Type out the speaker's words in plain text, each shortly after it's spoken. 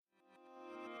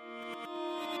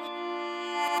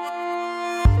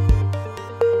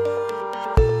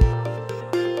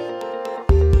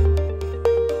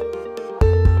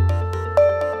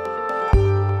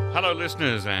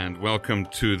listeners, and welcome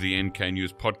to the NK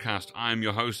News Podcast. I'm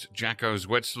your host, Jacco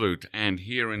Zwetsloot, and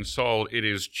here in Seoul, it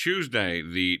is Tuesday,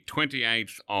 the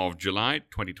 28th of July,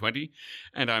 2020,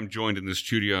 and I'm joined in the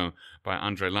studio by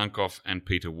Andrei Lankov and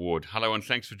Peter Ward. Hello, and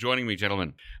thanks for joining me,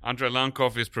 gentlemen. Andrei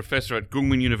Lankov is professor at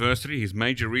Kookmin University. His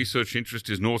major research interest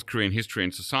is North Korean history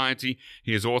and society.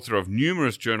 He is author of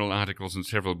numerous journal articles and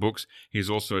several books. He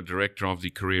is also a director of the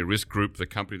Korea Risk Group, the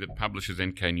company that publishes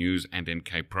NK News and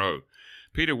NK Pro.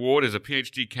 Peter Ward is a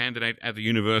PhD candidate at the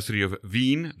University of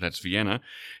Wien, that's Vienna.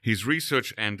 His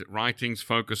research and writings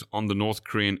focus on the North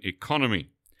Korean economy.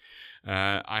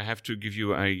 I have to give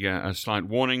you a slight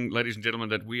warning, ladies and gentlemen,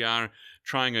 that we are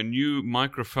trying a new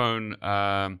microphone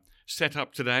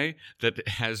setup today that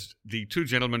has the two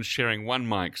gentlemen sharing one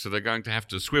mic, so they're going to have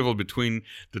to swivel between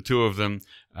the two of them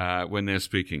when they're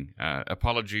speaking.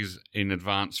 Apologies in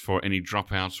advance for any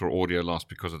dropouts or audio loss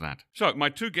because of that. So, my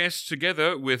two guests,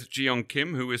 together with Ji-Young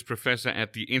Kim, who is professor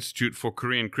at the Institute for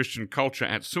Korean Christian Culture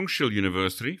at Sungsil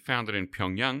University, founded in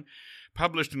Pyongyang,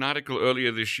 published an article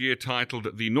earlier this year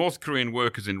titled "The North Korean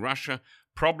Workers in Russia,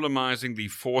 Problemizing the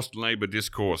Forced Labor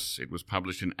Discourse." It was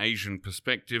published in Asian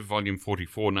Perspective, Volume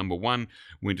 44, Number 1,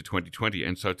 Winter 2020.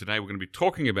 And so today we're going to be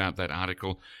talking about that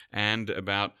article and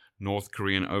about North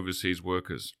Korean overseas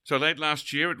workers. So late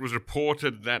last year, it was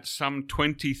reported that some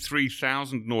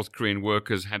 23,000 North Korean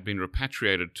workers had been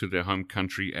repatriated to their home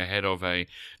country ahead of a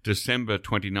December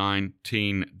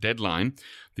 2019 deadline.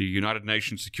 The United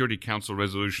Nations Security Council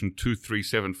Resolution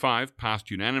 2375, passed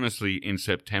unanimously in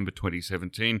September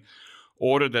 2017,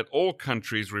 ordered that all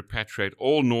countries repatriate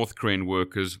all North Korean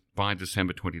workers by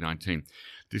December 2019.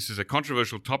 This is a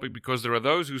controversial topic because there are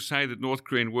those who say that North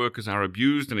Korean workers are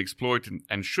abused and exploited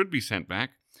and should be sent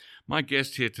back. My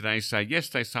guests here today say, yes,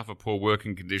 they suffer poor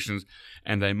working conditions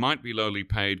and they might be lowly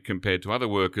paid compared to other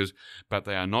workers, but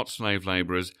they are not slave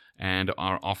laborers and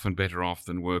are often better off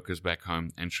than workers back home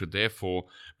and should therefore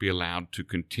be allowed to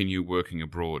continue working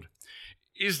abroad.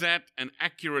 Is that an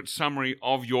accurate summary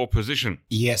of your position?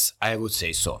 Yes, I would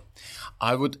say so.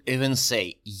 I would even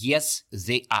say, yes,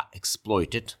 they are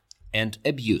exploited and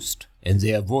abused, and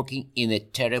they are working in a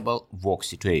terrible work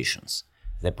situations.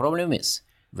 The problem is,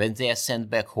 when they are sent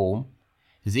back home,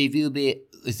 they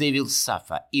will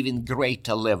suffer even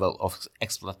greater level of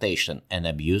exploitation and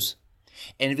abuse,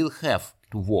 and will have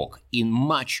to work in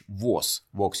much worse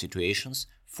work situations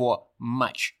for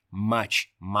much,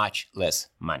 much, much less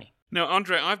money. Now,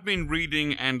 Andrei, I've been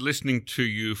reading and listening to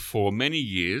you for many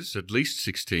years, at least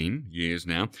 16 years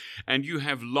now, and you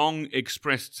have long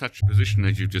expressed such a position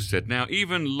as you've just said now,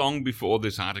 even long before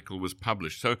this article was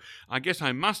published. So I guess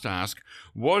I must ask,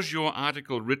 was your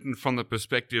article written from the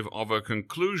perspective of a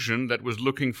conclusion that was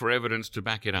looking for evidence to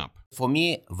back it up? For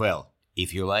me, well,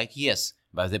 if you like, yes.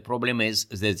 But the problem is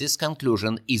that this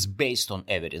conclusion is based on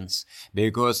evidence,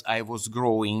 because I was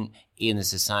growing in a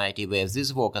society where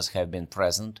these workers have been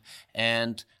present,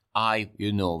 and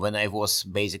when I was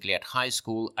basically at high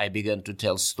school, I began to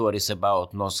tell stories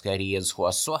about North Koreans who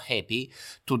are so happy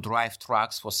to drive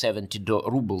trucks for 70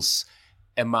 rubles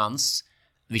a month,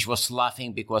 which was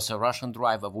laughing because a Russian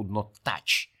driver would not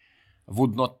touch,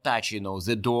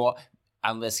 the door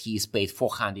unless he is paid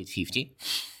 450.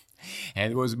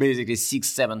 And it was basically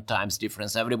 6-7 times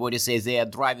difference. Everybody says they are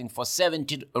driving for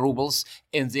 70 rubles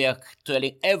and they are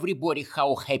telling everybody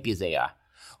how happy they are.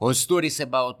 Or stories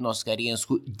about North Koreans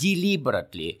who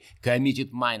deliberately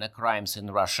committed minor crimes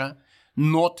in Russia,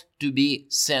 not to be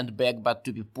sent back but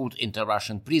to be put into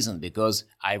Russian prison, because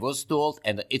I was told,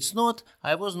 and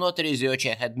I was not a researcher,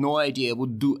 I had no idea I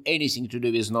would do anything to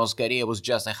do with North Korea, I was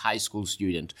just a high school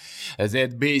student,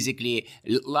 that basically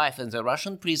life in the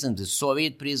Russian prison, the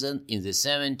Soviet prison in the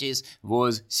 70s,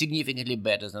 was significantly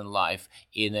better than life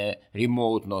in a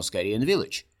remote North Korean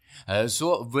village.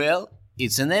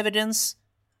 It's an evidence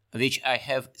which I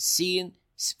have seen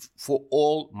for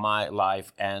all my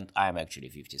life, and I'm actually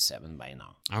 57 by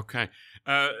now. Okay.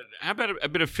 How about a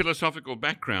bit of philosophical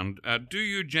background? Do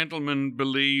you gentlemen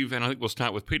believe, and I think we'll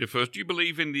start with Peter first, do you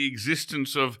believe in the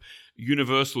existence of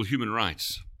universal human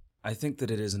rights? I think that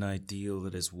it is an ideal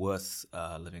that is worth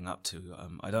living up to.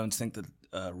 I don't think that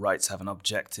rights have an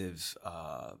objective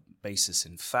basis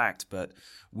in fact, but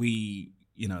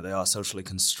they are socially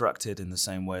constructed in the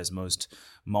same way as most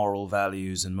moral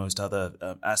values and most other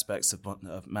aspects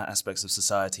of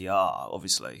society are,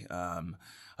 obviously.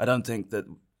 I don't think that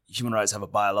human rights have a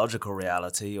biological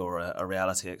reality or a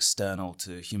reality external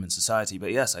to human society,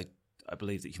 but yes, I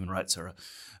believe that human rights are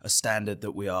a standard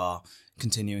that we are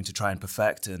continuing to try and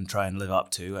perfect and try and live up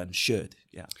to, and should,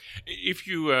 yeah. If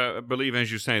you believe,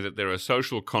 as you say, that there are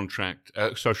social construct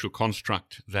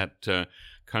that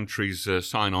countries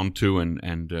sign on to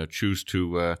and choose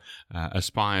to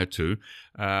aspire to.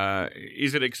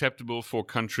 Is it acceptable for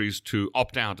countries to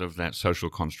opt out of that social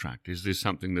construct? Is this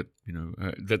something that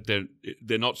that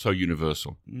they're not so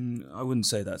universal? I wouldn't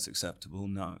say that's acceptable.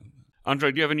 No.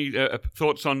 Andre, do you have any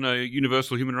thoughts on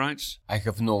universal human rights? I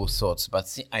have no thoughts,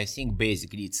 but I think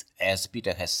basically it's as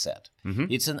Peter has said. Mm-hmm.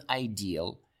 It's an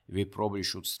ideal we probably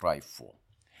should strive for.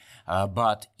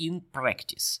 But in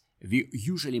practice, we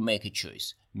usually make a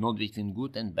choice, not between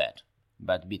good and bad,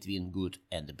 but between good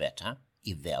and better,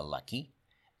 if they are lucky,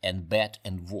 and bad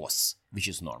and worse, which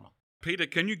is normal. Peter,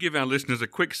 can you give our listeners a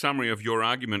quick summary of your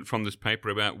argument from this paper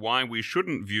about why we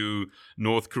shouldn't view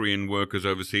North Korean workers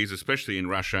overseas, especially in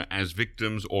Russia, as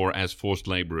victims or as forced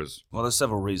laborers? Well, there's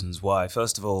several reasons why.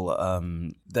 First of all,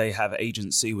 they have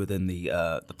agency within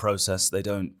the process.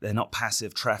 They're not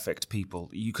passive trafficked people.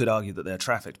 You could argue that they're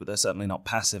trafficked, but they're certainly not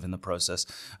passive in the process.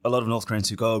 A lot of North Koreans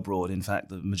who go abroad, in fact,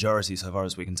 the majority, so far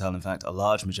as we can tell, in fact, a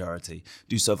large majority,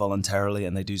 do so voluntarily,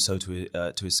 and they do so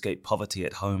to escape poverty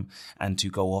at home and to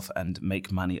go off and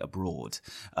make money abroad.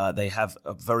 They have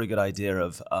a very good idea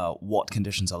of what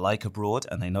conditions are like abroad,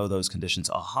 and they know those conditions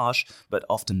are harsh, but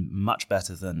often much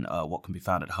better than what can be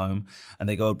found at home. And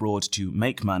they go abroad to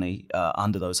make money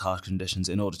under those harsh conditions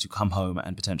in order to come home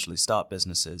and potentially start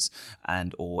businesses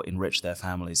and or enrich their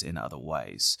families in other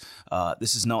ways.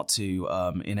 This is not to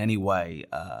in any way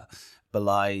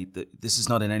belie this is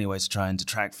not in any way to try and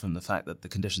detract from the fact that the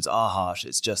conditions are harsh.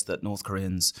 It's just that North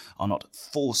Koreans are not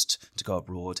forced to go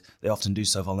abroad. They often do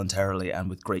so voluntarily and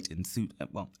with great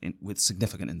with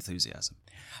significant enthusiasm.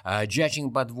 Judging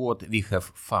by what we have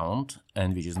found,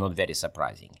 and which is not very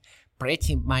surprising,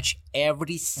 pretty much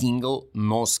every single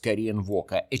North Korean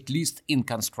worker, at least in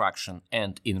construction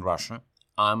and in Russia,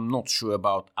 I'm not sure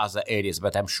about other areas,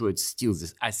 but I'm sure it's still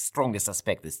this. I strongly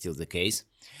suspect it's still the case.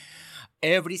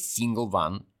 Every single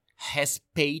one has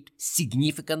paid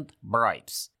significant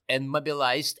bribes and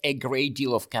mobilized a great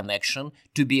deal of connection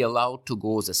to be allowed to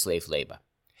go the slave labor.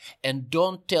 And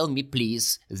don't tell me,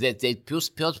 please, that the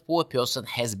poor person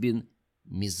has been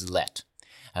misled.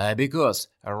 Because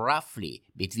roughly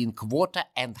between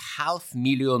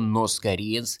 250,000 North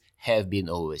Koreans have been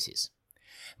overseas.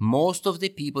 Most of the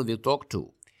people we talk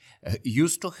to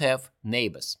used to have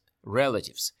neighbors,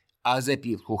 relatives, other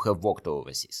people who have worked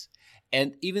overseas.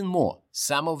 And even more,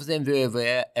 some of them were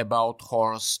aware about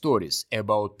horror stories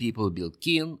about people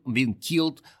being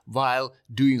killed while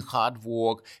doing hard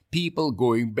work, people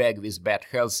going back with bad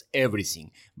health,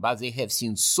 everything. But they have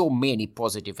seen so many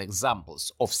positive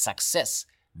examples of success,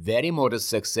 very modest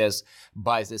success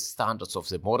by the standards of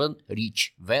the modern,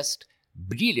 rich West,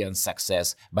 brilliant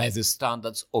success by the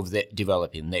standards of the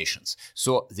developing nations.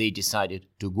 So they decided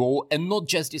to go, and not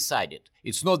just decided.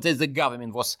 It's not that the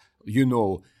government was,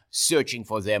 searching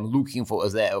for them, looking for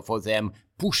them,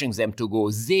 pushing them to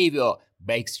go. They were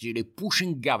basically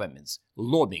pushing governments,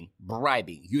 lobbying,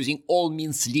 bribing, using all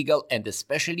means legal and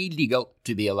especially legal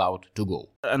to be allowed to go.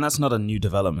 And that's not a new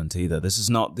development either. This is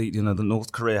not the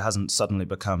North Korea hasn't suddenly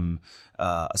become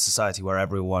a society where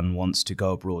everyone wants to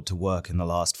go abroad to work in the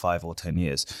last 5 or 10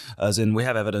 years. As in, we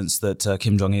have evidence that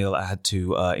Kim Jong-il had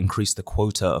to increase the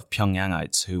quota of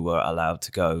Pyongyangites who were allowed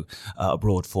to go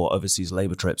abroad for overseas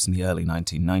labor trips in the early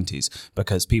 1990s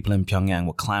because people in Pyongyang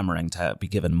were clamoring to be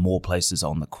given more places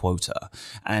on the quota.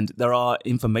 And there are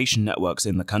information networks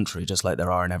in the country, just like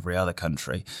there are in every other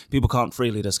country. People can't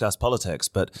freely discuss politics,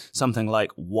 but something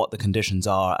like what the conditions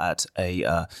are at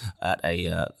a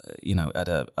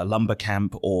lumber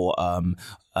camp or on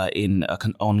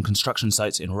construction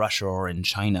sites in Russia or in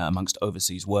China amongst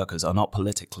overseas workers are not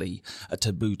politically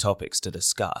taboo topics to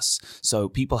discuss. So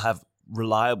people have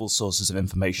reliable sources of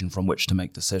information from which to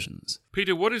make decisions.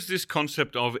 Peter, what is this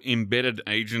concept of embedded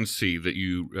agency that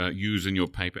you use in your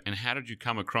paper, and how did you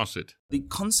come across it? The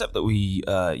concept that we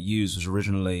use was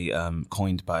originally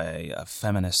coined by a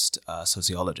feminist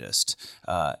sociologist,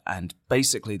 and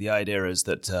basically the idea is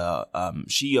that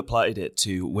she applied it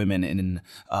to women in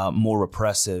more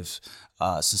repressive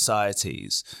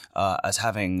societies as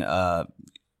having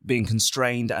being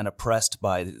constrained and oppressed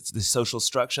by the social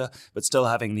structure, but still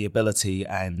having the ability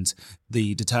and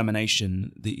the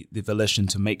determination, the volition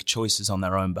to make choices on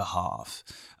their own behalf.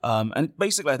 And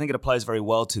basically, I think it applies very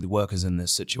well to the workers in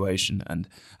this situation. And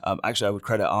actually, I would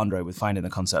credit Andre with finding the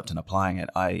concept and applying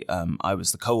it. I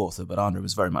was the co-author, but Andre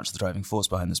was very much the driving force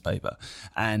behind this paper.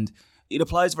 And it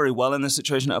applies very well in this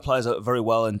situation. It applies very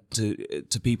well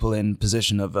to people in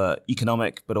position of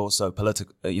economic, but also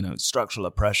political, structural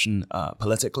oppression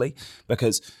politically,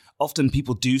 because often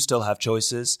people do still have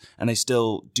choices, and they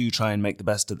still do try and make the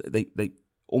best of it.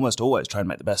 almost always try and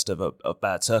make the best of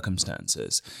bad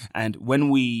circumstances. And when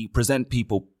we present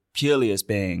people purely as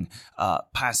being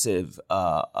passive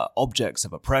objects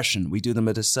of oppression, we do them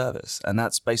a disservice. And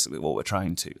that's basically what we're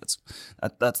trying to,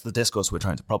 that's the discourse we're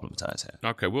trying to problematize here.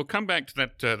 Okay, we'll come back to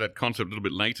that concept a little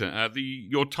bit later.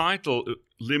 Your title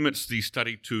limits the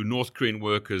study to North Korean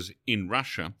workers in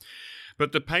Russia,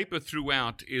 but the paper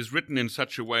throughout is written in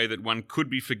such a way that one could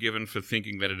be forgiven for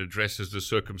thinking that it addresses the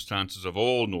circumstances of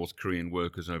all North Korean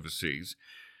workers overseas.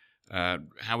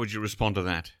 How would you respond to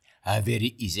that?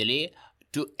 Very easily.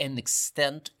 To an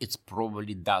extent, it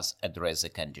probably does address the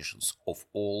conditions of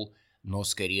all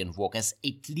North Korean workers,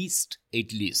 at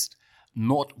least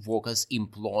not workers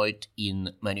employed in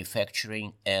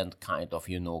manufacturing and kind of,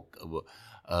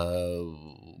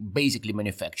 basically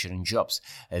manufacturing jobs,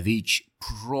 which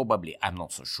probably, I'm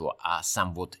not so sure, are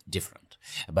somewhat different.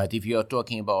 But if you're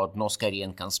talking about North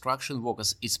Korean construction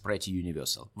workers, it's pretty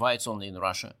universal. Why it's only in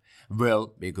Russia?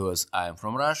 Well, because I'm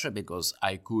from Russia, because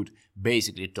I could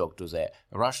basically talk to the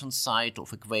Russian side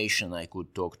of equation, I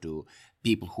could talk to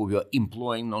people who were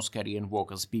employing North Korean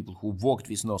workers, people who worked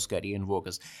with North Korean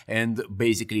workers, and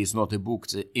basically it's not a book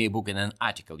and an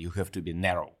article, you have to be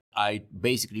narrow. I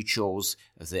basically chose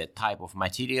the type of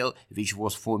material which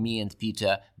was for me and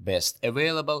Peter best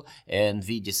available, and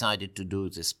we decided to do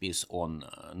this piece on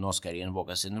North Korean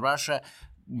workers in Russia.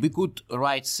 We could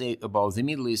write, say, about the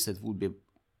Middle East, it would be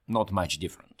not much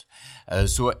different.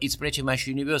 So it's pretty much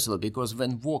universal, because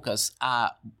when workers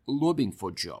are lobbying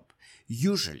for job,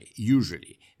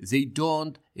 usually they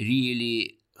don't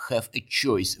really have a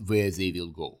choice where they will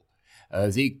go.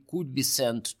 They could be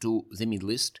sent to the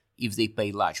Middle East if they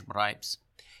pay large bribes.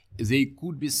 They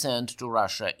could be sent to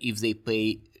Russia if they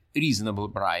pay reasonable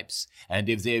bribes. And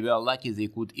if they were lucky, they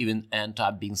could even end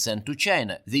up being sent to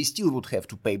China. They still would have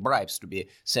to pay bribes to be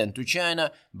sent to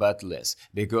China, but less,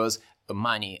 because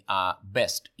money are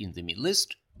best in the Middle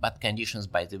East, but conditions,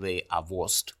 by the way, are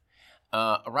worst.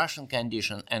 Russian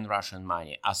condition and Russian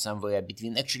money are somewhere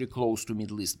between, actually close to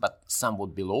Middle East, but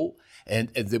somewhat below.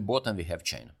 And at the bottom, we have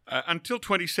China. Until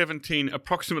 2017,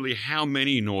 approximately how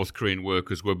many North Korean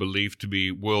workers were believed to be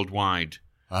worldwide?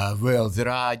 Well, there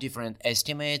are different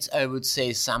estimates. I would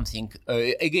say something,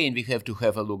 again, we have to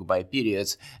have a look by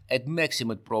periods. At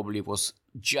maximum, it probably was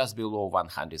just below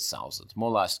 100,000,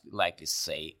 more likely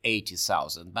say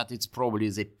 80,000, but it's probably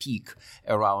the peak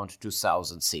around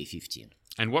 2015.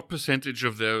 And what percentage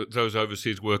of those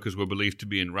overseas workers were believed to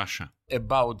be in Russia?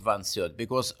 About 1/3,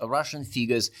 because Russian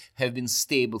figures have been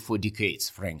stable for decades,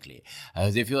 frankly.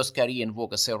 The first Korean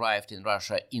workers arrived in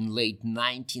Russia in late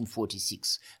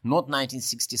 1946, not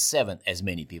 1967, as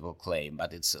many people claim,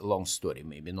 but it's a long story,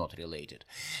 maybe not related.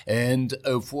 And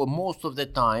for most of the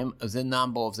time, the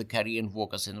number of the Korean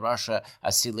workers in Russia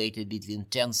oscillated between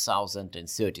 10,000 and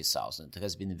 30,000. It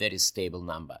has been a very stable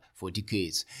number for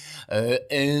decades.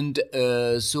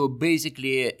 So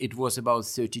basically, it was about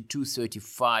 32,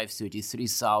 35,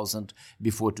 33,000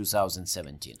 before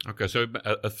 2017. Okay, so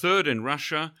a third in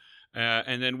Russia,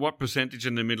 and then what percentage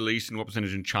in the Middle East and what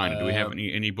percentage in China? Do we have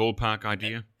any ballpark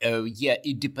idea? Yeah,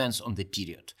 it depends on the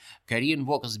period. Korean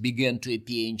workers began to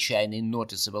appear in China in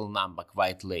noticeable number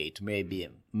quite late,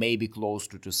 maybe close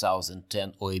to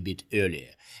 2010 or a bit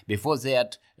earlier. Before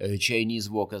that, Chinese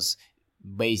workers,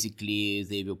 basically,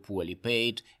 they were poorly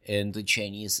paid, and the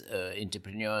Chinese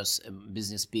entrepreneurs,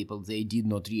 business people, they did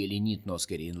not really need North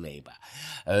Korean labor.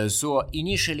 So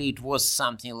initially it was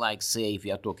something like, say, if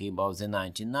we are talking about the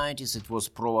 1990s, it was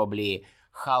probably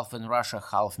half in Russia,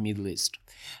 half Middle East.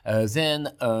 Then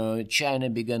China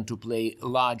began to play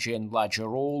larger and larger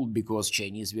role, because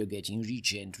Chinese were getting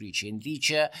richer and richer and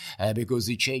richer, because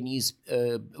the Chinese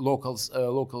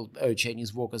local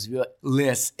Chinese workers were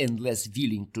less and less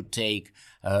willing to take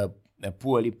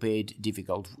poorly paid,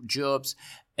 difficult jobs,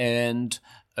 and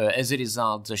as a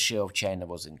result, the share of China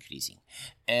was increasing.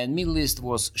 And Middle East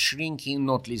was shrinking,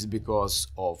 not least because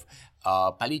of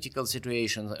political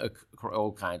situations,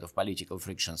 all kinds of political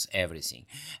frictions, everything.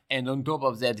 And on top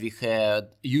of that, we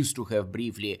used to have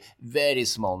briefly very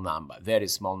small number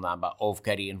of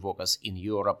Korean workers in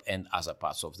Europe and other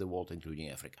parts of the world, including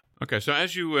Africa. Okay, so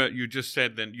as you just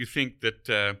said, then you think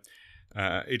that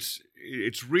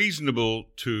it's reasonable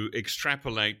to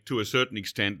extrapolate to a certain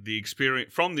extent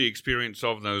from the experience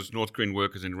of those North Korean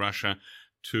workers in Russia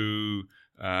to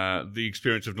the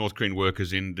experience of North Korean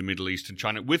workers in the Middle East and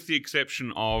China, with the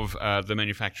exception of the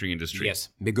manufacturing industry. Yes,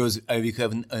 because we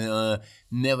have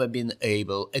never been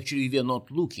able, actually we are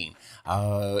not looking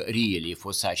really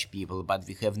for such people, but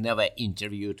we have never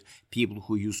interviewed people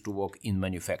who used to work in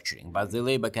manufacturing. But the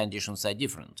labor conditions are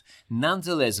different.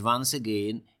 Nonetheless, once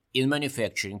again, in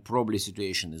manufacturing, probably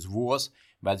situation is worse,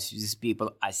 but these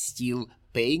people are still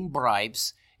paying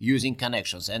bribes using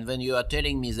connections. And when you are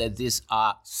telling me that these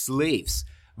are slaves,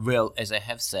 well, as I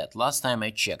have said, last time I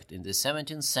checked, in the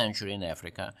 17th century in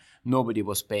Africa, nobody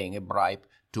was paying a bribe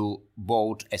to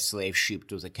boat a slave ship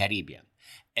to the Caribbean.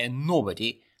 And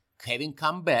nobody, having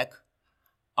come back,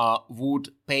 would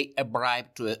pay a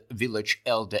bribe to a village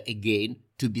elder again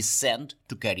to be sent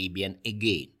to Caribbean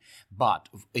again. But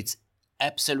it's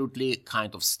absolutely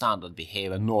kind of standard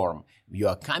behavior norm. You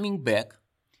are coming back,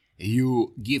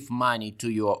 you give money to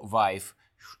your wife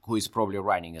who is probably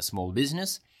running a small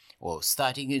business or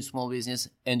starting a small business,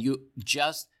 and you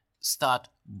just start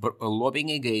lobbying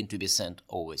again to be sent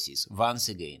overseas once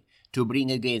again, to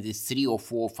bring again this $3,000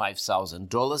 or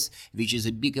 $4,000, which is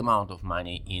a big amount of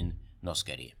money in North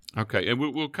Korea. Okay, and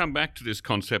we'll come back to this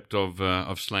concept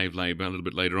of slave labor a little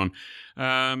bit later on.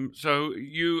 So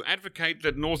you advocate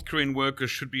that North Korean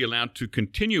workers should be allowed to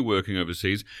continue working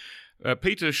overseas.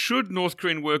 Peter, should North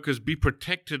Korean workers be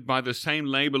protected by the same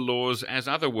labor laws as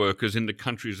other workers in the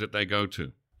countries that they go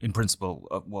to? In principle,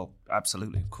 well,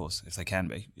 absolutely, of course, if they can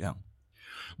be, yeah.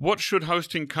 What should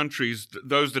hosting countries,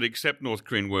 those that accept North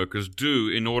Korean workers, do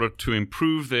in order to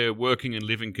improve their working and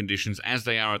living conditions as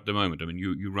they are at the moment? I mean,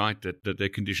 you write that their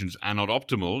conditions are not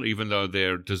optimal, even though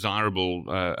they're desirable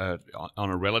on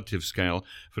a relative scale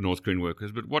for North Korean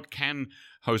workers. But what can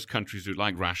host countries do,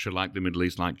 like Russia, like the Middle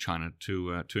East, like China,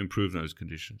 to improve those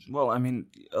conditions? Well, I mean,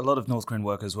 a lot of North Korean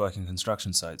workers work in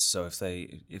construction sites. So if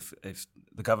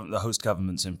the host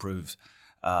governments improve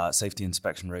safety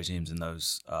inspection regimes in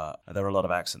those, there are a lot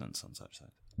of accidents on such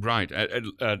sites. Right,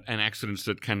 and accidents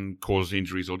that can cause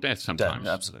injuries or death sometimes.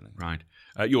 Absolutely. Right.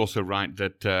 You also write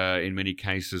that in many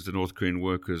cases the North Korean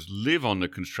workers live on the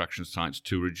construction sites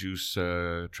to reduce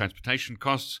transportation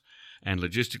costs and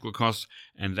logistical costs,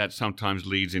 and that sometimes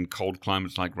leads in cold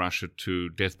climates like Russia to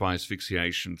death by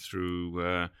asphyxiation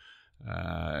through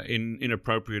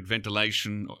inappropriate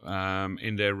ventilation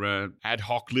in their ad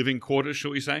hoc living quarters,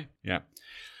 shall we say? Yeah.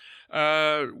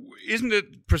 Isn't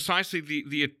it precisely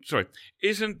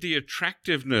isn't the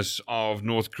attractiveness of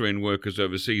North Korean workers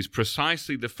overseas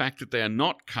precisely the fact that they are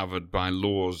not covered by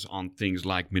laws on things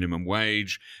like minimum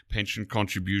wage, pension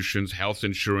contributions, health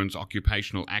insurance,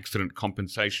 occupational accident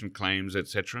compensation claims,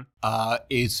 etc.?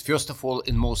 It's first of all,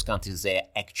 in most countries they are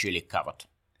actually covered.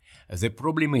 The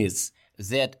problem is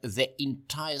that the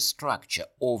entire structure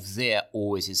of their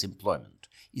overseas employment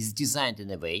is designed in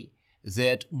a way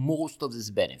that most of these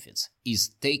benefits is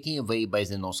taken away by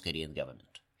the North Korean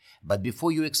government. But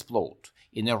before you explode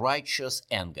in a righteous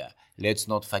anger, let's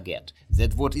not forget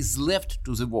that what is left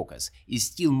to the workers is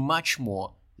still much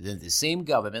more than the same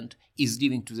government is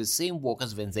giving to the same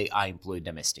workers when they are employed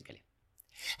domestically.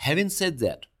 Having said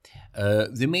that,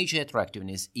 the major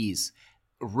attractiveness is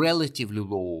relatively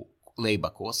low labor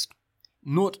cost.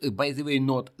 Not, by the way,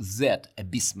 not that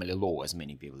abysmally low as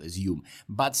many people assume,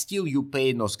 but still you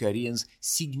pay North Koreans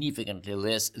significantly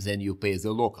less than you pay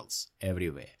the locals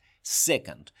everywhere.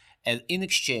 Second, and in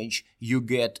exchange, you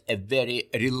get a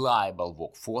very reliable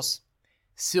workforce.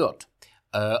 Third,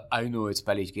 I know it's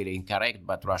politically incorrect,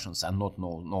 but Russians are not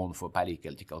known for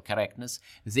political correctness.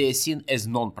 They are seen as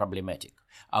non-problematic.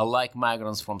 Unlike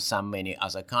migrants from many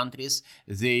other countries,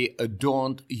 they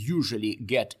don't usually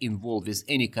get involved with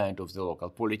any kind of the local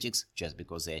politics just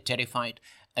because they are terrified,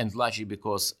 and largely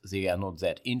because they are not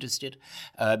that interested,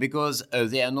 because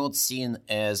they are not seen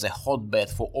as a hotbed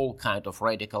for all kind of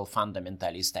radical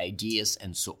fundamentalist ideas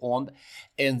and so on,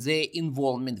 and their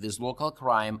involvement with local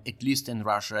crime, at least in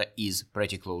Russia, is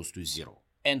pretty close to zero.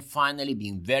 And finally,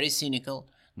 being very cynical,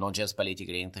 not just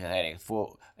politically incorrect,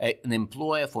 for an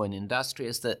employer, for an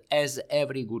industrialist, as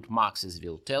every good Marxist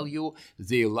will tell you,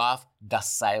 they love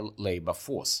docile labor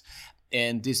force.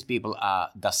 And these people are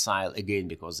docile again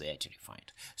because they are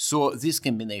terrified. So this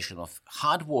combination of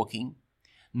hardworking,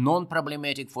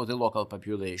 non-problematic for the local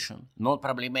population, not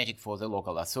problematic for the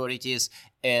local authorities,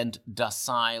 and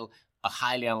docile,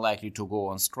 highly unlikely to go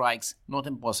on strikes, not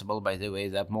impossible, by the way,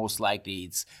 that most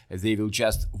likely they will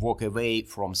just walk away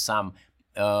from some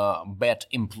bad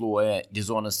employer,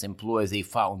 dishonest employer they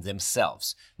found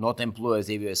themselves, not employers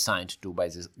they were assigned to by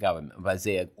the government, by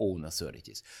their own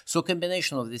authorities. So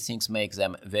combination of these things makes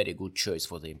them a very good choice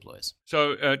for the employers.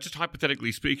 So just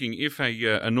hypothetically speaking, if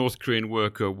a North Korean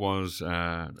worker was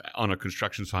on a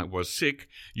construction site was sick,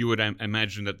 you would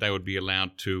imagine that they would be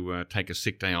allowed to take a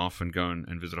sick day off and go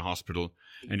and visit a hospital.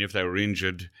 And if they were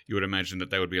injured, you would imagine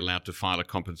that they would be allowed to file a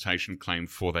compensation claim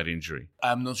for that injury.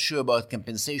 I'm not sure about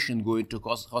compensation going to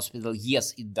hospital.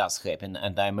 Yes, it does happen,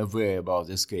 and I'm aware about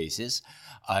these cases.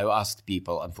 I asked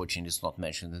people, unfortunately it's not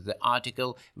mentioned in the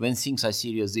article, when things are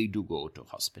serious, they do go to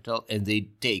hospital and they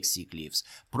take sick leaves.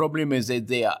 Problem is that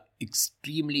they are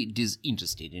extremely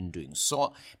disinterested in doing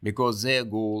so because their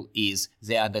goal is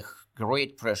they are under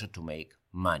great pressure to make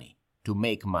money.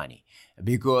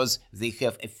 Because they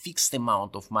have a fixed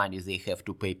amount of money they have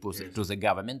to pay to the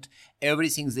government.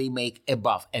 Everything they make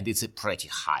above, and it's a pretty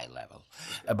high level,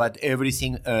 but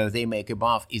everything they make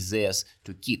above is theirs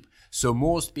to keep. So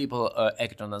most people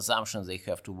act on assumptions they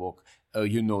have to work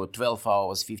 12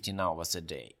 hours, 15 hours a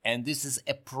day. And this is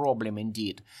a problem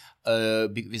indeed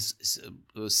with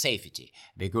safety,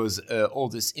 because all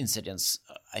these incidents,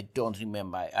 I don't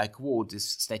remember, I quote these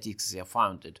statistics I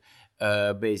found it,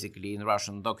 basically in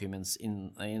Russian documents.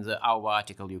 In our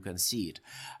article you can see it.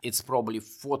 It's probably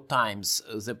 4 times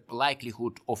the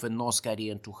likelihood of a North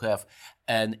Korean to have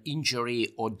an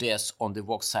injury or death on the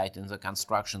work site in the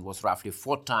construction was roughly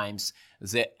 4 times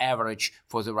the average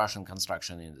for the Russian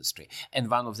construction industry. And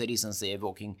one of the reasons they are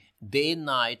working day and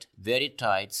night, very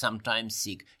tight, sometimes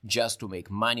sick, just to make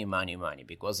money,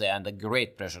 because they are under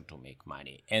great pressure to make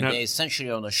money. And they're essentially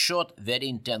on a short, very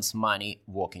intense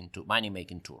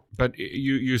money-making tour. But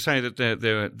you say that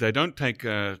they don't take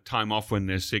time off when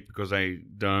they're sick because they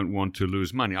don't want to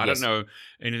lose money. I don't know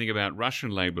anything about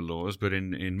Russian labor laws, but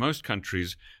in most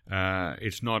countries,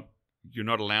 you're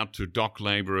not allowed to dock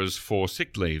laborers for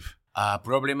sick leave.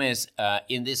 Problem is,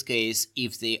 in this case,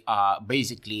 if they are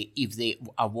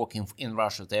working in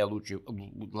Russia, they are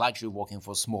largely working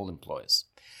for small employers.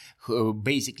 Who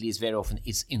basically is very often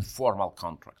it's informal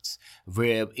contracts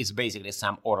where it's basically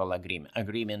some oral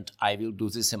agreement. I will do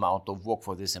this amount of work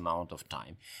for this amount of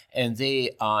time, and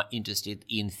they are interested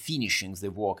in finishing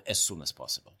the work as soon as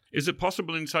possible. Is it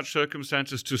possible in such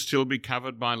circumstances to still be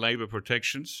covered by labor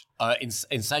protections?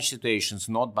 In such situations,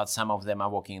 not, but some of them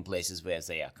are working in places where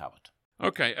they are covered.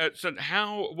 Okay, so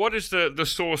what is the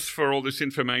source for all this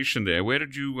information there? Where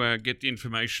did you get the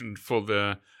information for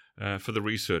the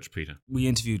research, Peter? We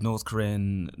interviewed North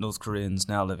Koreans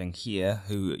now living here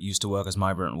who used to work as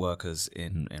migrant workers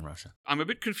in Russia. I'm a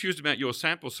bit confused about your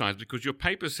sample size because your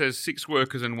paper says 6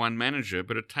 workers and 1 manager,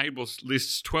 but a table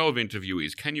lists 12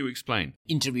 interviewees. Can you explain?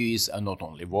 Interviewees are not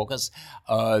only workers.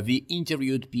 We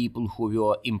interviewed people who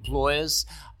were employers.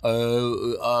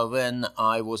 When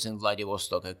I was in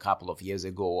Vladivostok a couple of years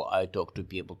ago, I talked to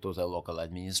people to the local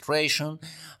administration.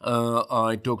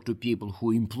 I talked to people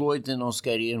who employed the North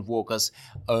Korean workers.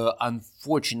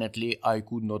 Unfortunately, I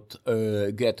could not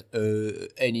get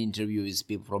any interview with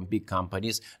people from big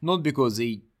companies, not because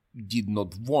they did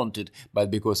not want it,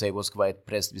 but because I was quite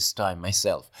pressed with time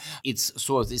myself.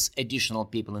 So these additional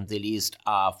people in the list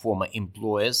are former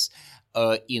employers.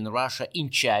 In Russia, in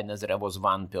China, there was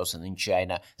 1 person in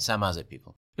China, some other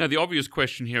people. Now, the obvious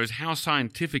question here is how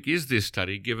scientific is this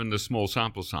study given the small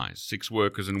sample size, 6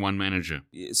 workers and 1 manager?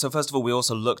 So first of all, we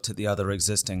also looked at the other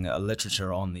existing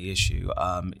literature on the issue.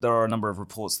 There are a number of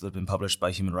reports that have been published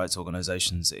by human rights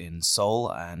organizations in Seoul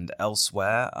and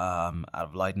elsewhere, out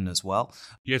of Leiden as well.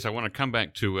 Yes, I want to come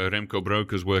back to Remco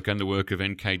Broker's work and the work of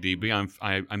NKDB.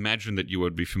 I imagine that you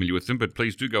would be familiar with them, but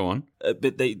please do go on.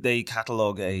 But they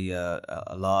catalogue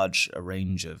a large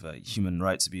range of human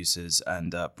rights abuses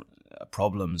and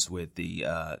problems with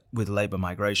labor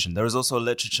migration. There is also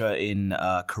literature in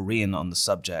Korean on the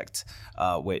subject,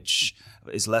 which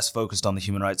is less focused on the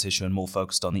human rights issue and more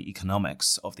focused on the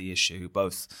economics of the issue,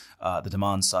 both the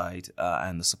demand side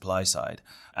and the supply side.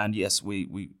 And yes,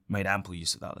 we made ample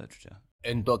use of that literature.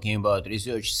 And talking about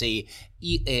research, say,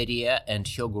 Lee and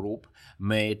her group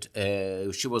made,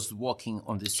 she was working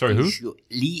on this issue.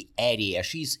 Lee Aria,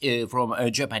 she's from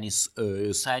a Japanese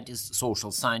scientist,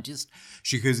 social scientist.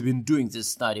 She has been doing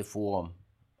this study for,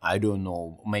 I don't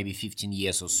know, maybe 15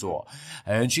 years or so.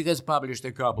 And she has published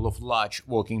a couple of large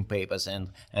working papers and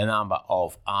a number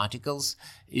of articles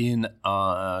in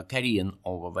Korean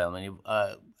overwhelmingly.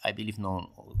 I believe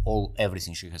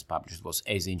everything she has published was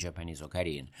either in Japanese or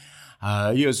Korean.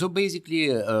 So basically,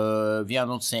 we are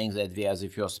not saying that we are the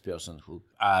first person who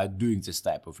are doing this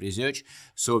type of research.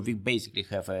 So we basically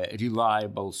have a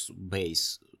reliable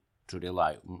base to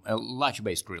rely, a large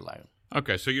base to rely on.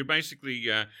 Okay, so you're basically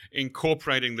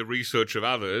incorporating the research of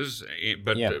others,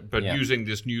 but using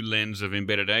this new lens of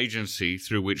embedded agency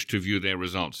through which to view their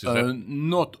results. Is that...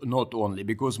 Not only,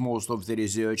 because most of the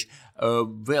research,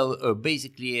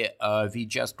 basically we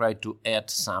just try to add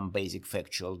some basic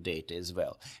factual data as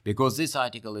well. Because this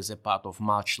article is a part of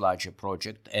much larger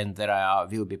project, and there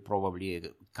will be probably a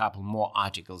couple more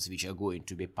articles which are going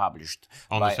to be published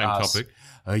on by the same us. Topic.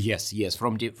 Yes,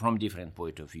 from different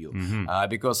point of view. Mm-hmm.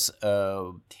 Because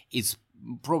it's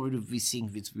probably we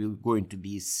think it will going to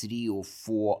be 3 or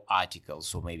 4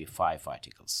 articles, or maybe 5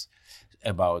 articles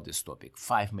about this topic.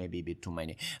 5 may be a bit too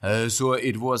many. So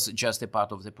it was just a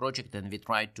part of the project, and we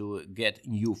tried to get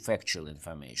new factual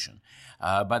information.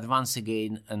 But once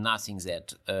again, nothing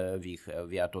that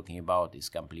we are talking about is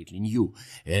completely new.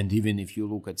 And even if you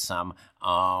look at some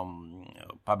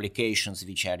publications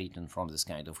which are written from this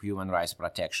kind of human rights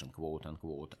protection,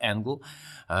 quote-unquote, angle,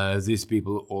 these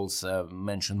people also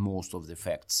mention most of the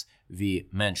facts we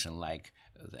mention, like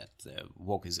that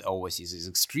work overseas is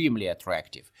extremely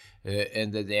attractive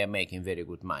and that they are making very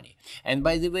good money. And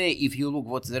by the way, if you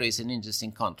look, there is an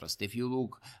interesting contrast. If you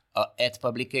look at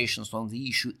publications on the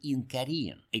issue in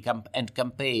Korean and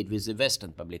compare it with the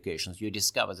Western publications, you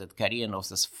discover that Korean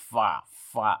is far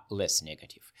less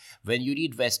negative. When you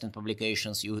read Western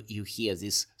publications, you hear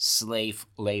this slave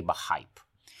labor hype,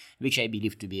 which I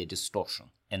believe to be a distortion,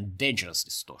 and dangerous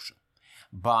distortion.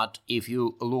 But if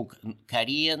you look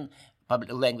Korean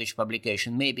language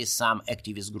publication, maybe some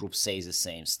activist groups say the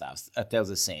same stuff, tell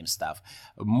the same stuff.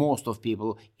 Most of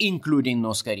people, including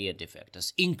North Korean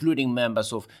defectors, including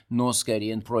members of North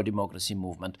Korean pro-democracy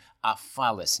movement, are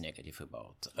far less negative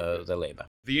about the labor.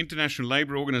 The International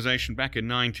Labour Organization back in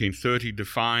 1930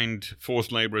 defined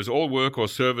forced labour as all work or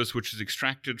service which is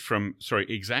exacted,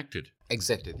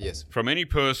 yes. From any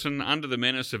person under the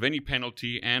menace of any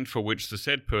penalty and for which the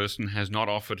said person has not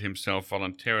offered himself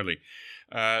voluntarily.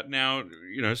 Now,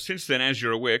 since then, as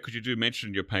you're aware, because you do mention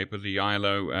in your paper, the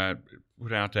ILO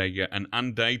put out an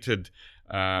undated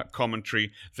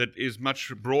commentary that is much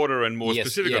broader and more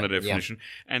specific on the definition.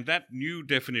 Yeah. And that new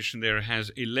definition there has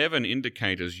 11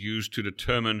 indicators used to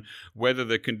determine whether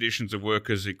the conditions of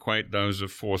workers equate those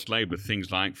of forced labor.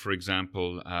 Things like, for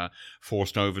example,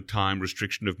 forced overtime,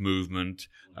 restriction of movement,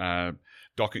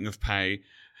 docking of pay.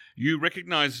 You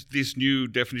recognize this new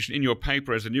definition in your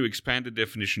paper as a new expanded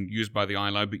definition used by the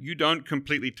ILO, but you don't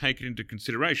completely take it into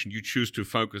consideration. You choose to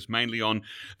focus mainly on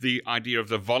the idea of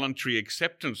the voluntary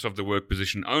acceptance of the work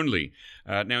position only.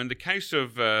 Now, in the case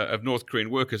of North Korean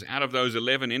workers, out of those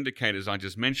 11 indicators I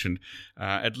just mentioned,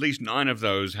 at least 9 of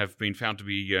those have been found to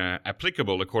be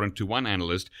applicable, according to one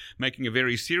analyst, making a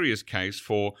very serious case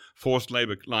for forced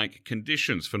labor-like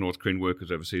conditions for North Korean workers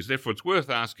overseas. Therefore, it's worth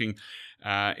asking,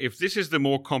 if this is the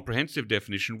more comprehensive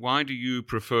definition, why do you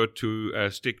prefer to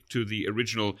stick to the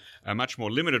original, much more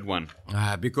limited one?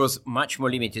 Because much more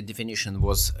limited definition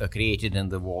was created in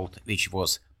the world, which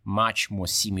was much more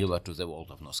similar to the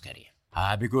world of North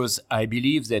Korea. Because I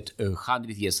believe that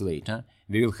 100 years later,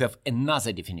 we will have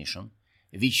another definition,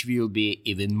 which will be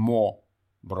even more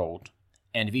broad,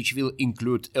 and which will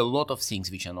include a lot of things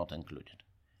which are not included.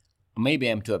 Maybe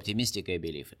I'm too optimistic, I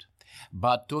believe it.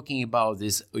 But talking about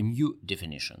this new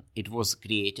definition, it was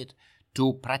created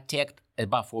to protect,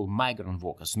 above all, migrant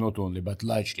workers, not only, but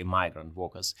largely migrant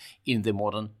workers in the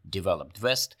modern developed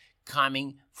West,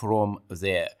 coming from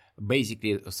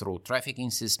basically through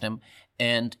trafficking system.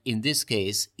 And in this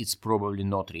case, it's probably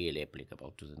not really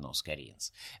applicable to the North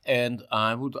Koreans. And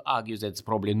I would argue that it's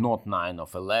probably not 9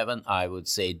 of 11. I would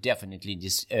say definitely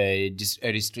this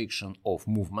restriction of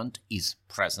movement is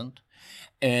present.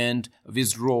 And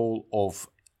withdrawal of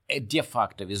a de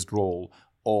facto withdrawal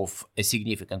of a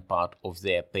significant part of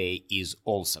their pay is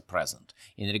also present.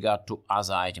 In regard to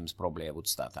other items, probably I would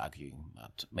start arguing,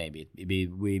 but maybe it be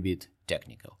a bit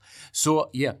technical.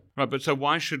 So, yeah. Right, but so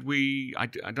why should we, I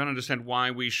don't understand why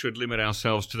we should limit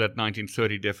ourselves to that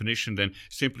 1930 definition then,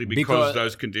 simply because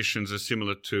those conditions are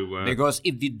similar to... Because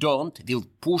if we don't, we'll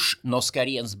push North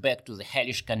Koreans back to the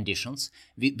hellish conditions,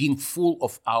 being full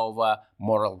of our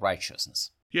moral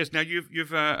righteousness. Yes. Now,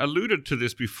 you've alluded to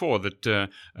this before, that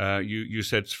you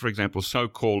said, for example,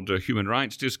 so-called human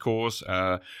rights discourse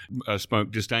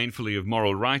spoke disdainfully of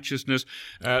moral righteousness.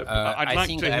 I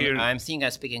think I'm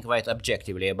speaking quite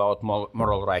objectively about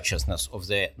moral righteousness of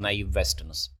the naive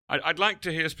Westerners. I'd like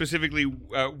to hear specifically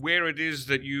where it is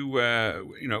that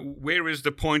where is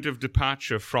the point of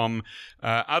departure from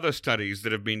other studies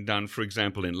that have been done, for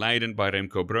example, in Leiden by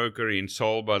Remco Broker, in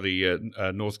Seoul by the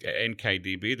North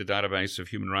NKDB, the database of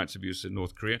human rights abuse in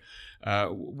North Korea.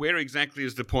 Where exactly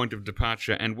is the point of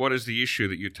departure, and what is the issue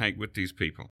that you take with these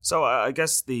people? So I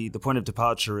guess the point of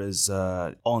departure is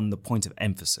on the point of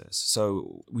emphasis.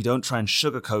 So we don't try and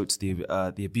sugarcoat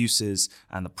the abuses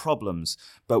and the problems,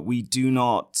 but we do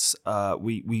not.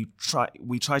 We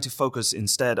try to focus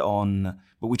instead on,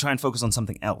 but we try and focus on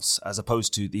something else as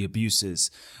opposed to the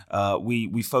abuses.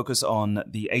 We focus on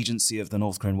the agency of the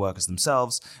North Korean workers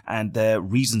themselves and their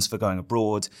reasons for going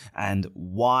abroad, and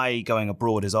why going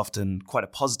abroad is often quite a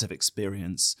positive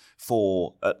experience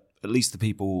for at least the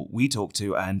people we talk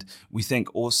to, and we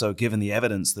think also, given the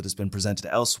evidence that has been presented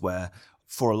elsewhere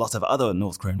for a lot of other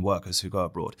North Korean workers who go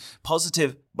abroad,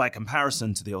 positive by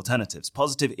comparison to the alternatives,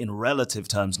 positive in relative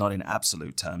terms, not in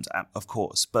absolute terms, of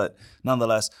course, but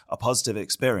nonetheless a positive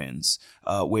experience,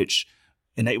 which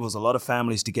enables a lot of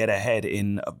families to get ahead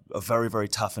in a very, very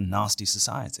tough and nasty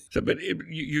society. So, but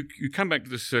you come back to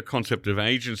this concept of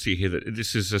agency here, that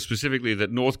this is specifically that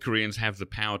North Koreans have the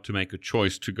power to make a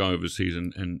choice to go overseas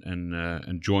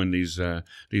and join these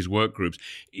work groups.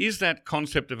 Is that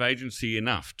concept of agency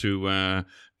enough to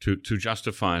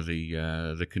justify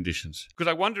the conditions? Because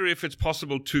I wonder if it's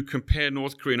possible to compare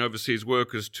North Korean overseas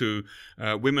workers to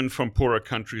women from poorer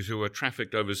countries who are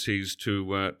trafficked overseas to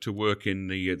work in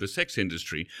the sex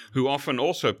industry, who often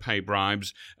also pay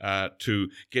bribes to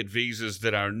get visas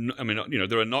that are,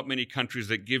 there are not many countries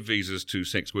that give visas to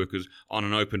sex workers on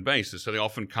an open basis. So they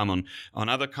often come on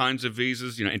other kinds of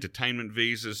visas, entertainment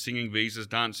visas, singing visas,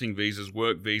 dancing visas,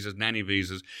 work visas, nanny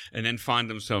visas, and then find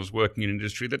themselves working in an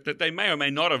industry that they may or may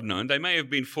not have known. They may have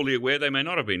been fully aware, they may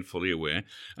not have been fully aware.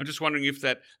 I'm just wondering if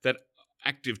that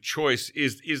active choice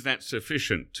is that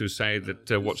sufficient to say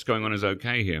that what's going on is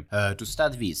okay here. To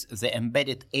start with, the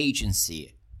embedded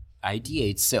agency idea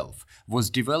itself was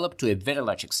developed to a very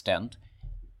large extent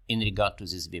in regard to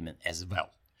these women as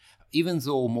well. Even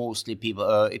though mostly people,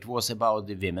 it was about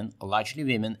the women, largely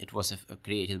women, it was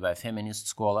created by feminist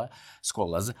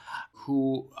scholars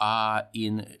who are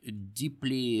in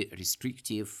deeply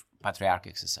restrictive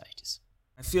patriarchal societies.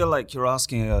 I feel like you're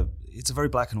asking it's a very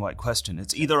black and white question.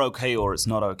 It's either okay or it's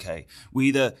not okay.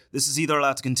 This is either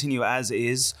allowed to continue as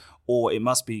is or it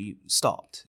must be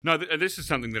stopped. No, this is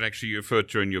something that actually you referred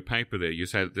to in your paper there. You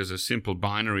say that there's a simple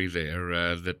binary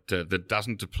there that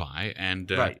doesn't apply.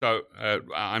 And right. So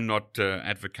I'm not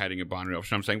advocating a binary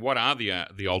option. I'm saying, what are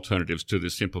the alternatives to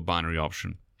this simple binary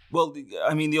option? Well,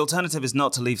 I mean, the alternative is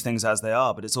not to leave things as they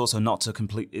are, but it's also not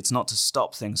to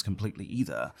stop things completely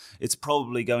either. It's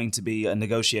probably going to be a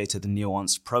negotiated and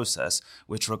nuanced process,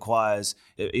 which requires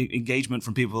engagement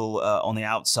from people on the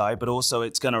outside, but also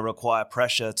it's going to require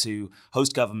pressure to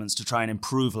host governments to try and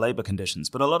improve labor conditions.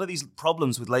 But a lot of these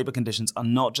problems with labor conditions are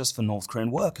not just for North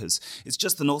Korean workers. It's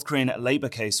just the North Korean labor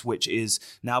case, which is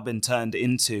now been turned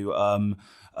into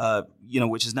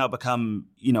which has now become,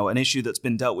 an issue that's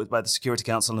been dealt with by the Security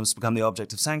Council and has become the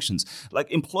object of sanctions. Like,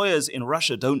 employers in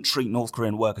Russia don't treat North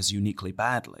Korean workers uniquely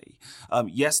badly.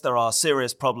 Yes, there are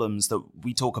serious problems that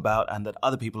we talk about and that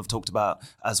other people have talked about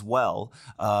as well,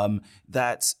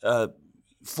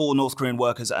 for North Korean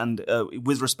workers and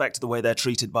with respect to the way they're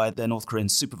treated by their North Korean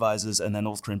supervisors and their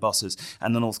North Korean bosses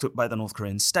and by the North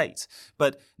Korean state.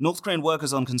 But North Korean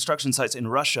workers on construction sites in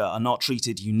Russia are not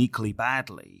treated uniquely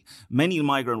badly. Many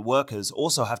migrant workers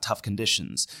also have tough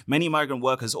conditions. Many migrant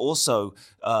workers also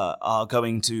are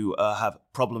going to have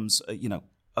problems,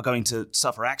 are going to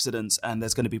suffer accidents, and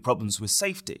there's going to be problems with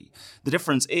safety. The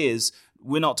difference is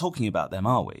we're not talking about them,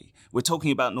 are we? We're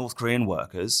talking about North Korean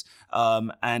workers,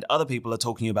 and other people are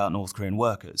talking about North Korean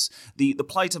workers. The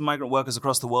plight of migrant workers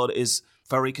across the world is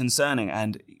very concerning,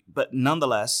 but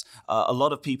nonetheless, a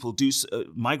lot of people do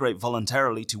migrate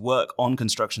voluntarily to work on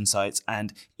construction sites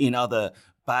and in other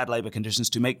bad labor conditions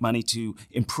to make money to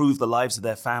improve the lives of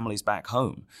their families back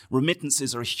home.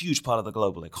 Remittances are a huge part of the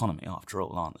global economy, after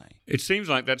all, aren't they? It seems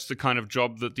like that's the kind of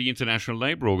job that the International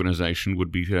Labour Organization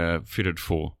would be fitted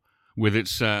for, with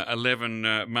its 11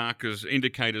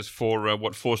 indicators for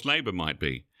what forced labor might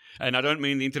be. And I don't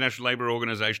mean the International Labour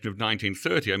Organization of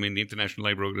 1930, I mean the International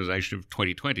Labour Organization of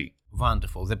 2020.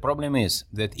 Wonderful. The problem is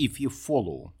that if you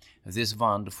follow these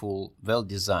wonderful,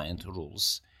 well-designed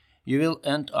rules, you will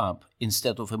end up,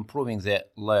 instead of improving the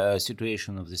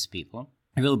situation of these people,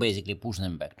 you will basically push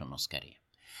them back to North Korea.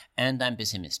 And I'm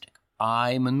pessimistic.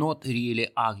 I'm not really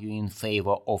arguing in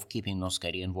favor of keeping North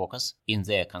Korean workers in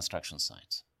their construction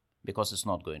sites, because it's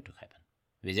not going to happen,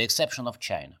 with the exception of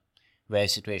China, where the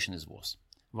situation is worse.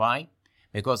 Why?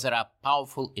 Because there are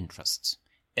powerful interests,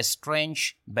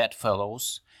 estranged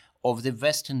bedfellows of the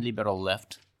Western liberal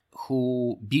left,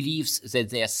 who believes that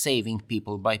they are saving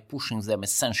people by pushing them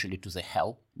essentially to the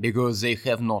hell because they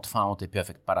have not found a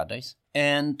perfect paradise.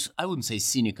 And I wouldn't say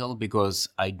cynical, because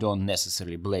I don't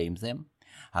necessarily blame them,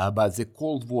 but the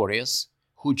cold warriors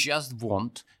who just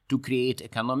want to create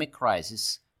economic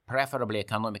crisis, preferably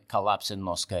economic collapse in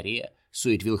North Korea, so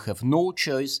it will have no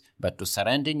choice but to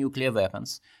surrender nuclear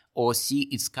weapons or see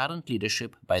its current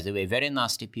leadership, by the way, very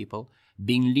nasty people,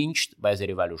 being lynched by the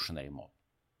revolutionary mob.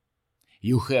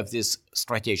 You have these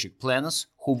strategic planners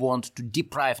who want to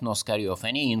deprive North Korea of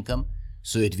any income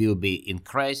So it will be in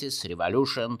crisis,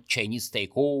 revolution, Chinese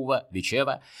takeover,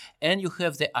 whichever. And you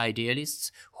have the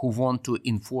idealists who want to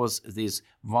enforce this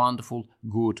wonderful,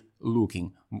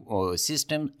 good-looking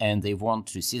system, and they want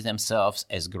to see themselves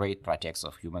as great protectors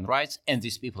of human rights, and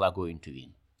these people are going to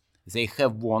win. They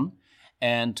have won,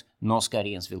 and North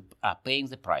Koreans are paying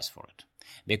the price for it.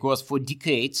 Because for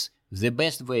decades, the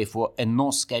best way for a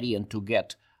North Korean to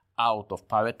get out of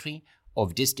poverty,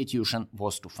 of destitution,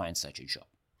 was to find such a job.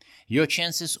 Your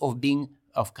chances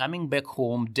of coming back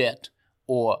home dead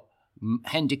or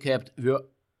handicapped were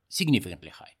significantly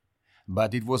high.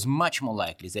 But it was much more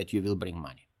likely that you will bring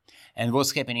money. And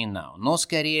what's happening now? North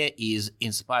Korea is,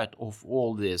 in spite of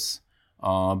all this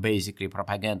basically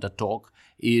propaganda talk,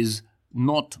 is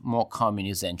not more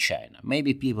communist than China.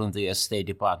 Maybe people in the State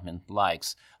Department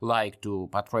like to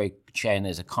portray China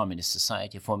as a communist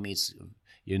society. For me, it's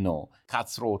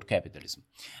cutthroat capitalism.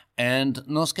 And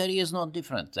North Korea is not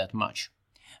different that much.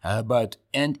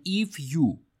 And if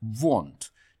you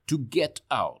want to get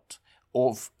out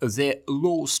of the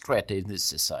low strata in this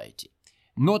society,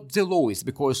 not the lowest,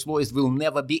 because lowest will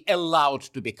never be allowed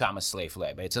to become a slave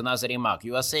labor. It's another remark.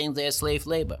 You are saying they're slave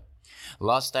labor.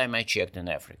 Last time I checked in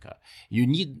Africa, you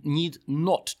need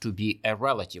not to be a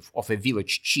relative of a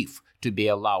village chief to be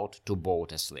allowed to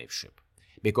board a slave ship.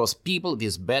 Because people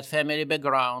with bad family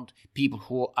background, people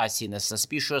who are seen as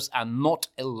suspicious, are not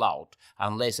allowed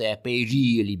unless they pay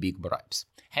really big bribes.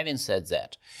 Having said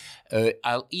that,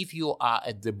 if you are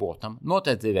at the bottom, not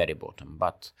at the very bottom,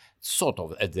 but sort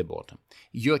of at the bottom,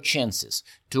 your chances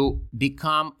to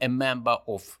become a member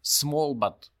of small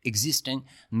but existing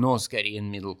North Korean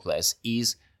middle class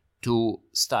is to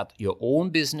start your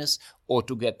own business or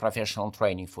to get professional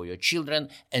training for your children,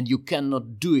 and you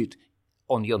cannot do it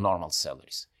on your normal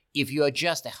salaries. If you are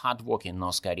just a hard-working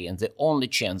North Korean, the only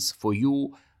chance for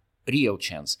you, real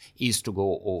chance, is to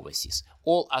go overseas.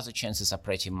 All other chances are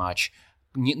pretty much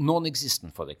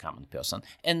non-existent for the common person.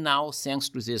 And now, thanks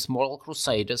to these moral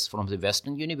crusaders from the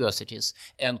Western universities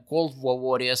and Cold War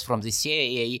warriors from the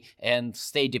CIA and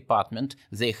State Department,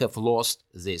 they have lost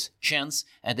this chance,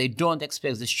 and they don't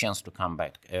expect this chance to come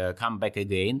back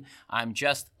again. I'm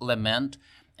just lament,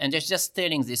 and just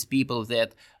telling these people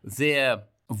that their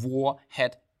war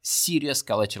had serious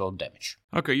collateral damage.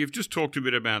 Okay, you've just talked a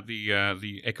bit about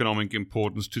the economic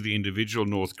importance to the individual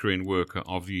North Korean worker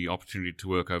of the opportunity to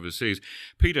work overseas.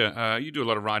 Peter, you do a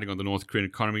lot of writing on the North Korean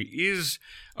economy. Is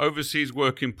overseas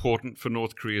work important for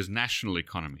North Korea's national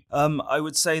economy? I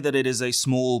would say that it is a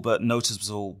small but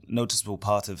noticeable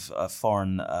part of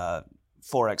foreign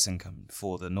forex income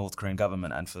for the North Korean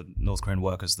government and for North Korean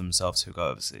workers themselves who go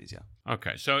overseas, yeah.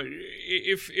 Okay, so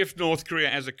if North Korea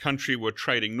as a country were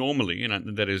trading normally,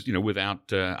 that is,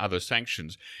 without other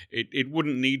sanctions, it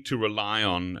wouldn't need to rely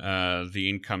on the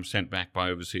income sent back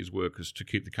by overseas workers to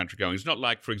keep the country going. It's not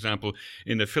like, for example,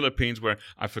 in the Philippines, where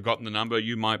I've forgotten the number,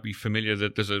 you might be familiar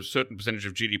that there's a certain percentage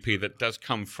of GDP that does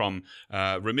come from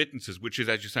remittances, which is,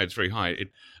 as you say, it's very high.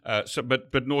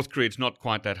 But North Korea, it's not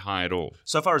quite that high at all.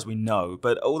 So far as we know,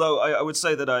 but although I would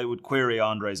say that I would query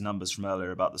Andrei's numbers from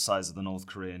earlier about the size of the North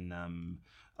Korean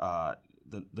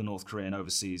the North Korean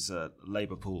overseas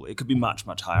labor pool, it could be much,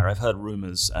 much higher. I've heard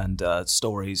rumors and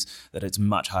stories that it's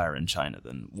much higher in China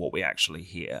than what we actually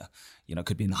hear. It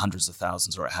could be in the hundreds of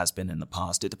thousands, or it has been in the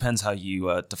past. It depends how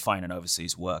you define an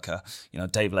overseas worker.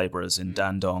 Day laborers in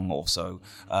Dandong, also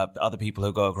other people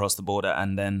who go across the border,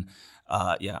 and then,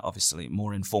 obviously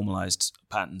more informalized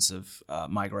patterns of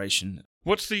migration.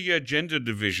 What's the gender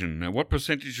division? What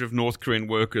percentage of North Korean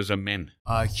workers are men?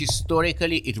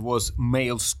 Historically, it was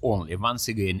males only. Once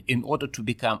again, in order to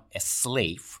become a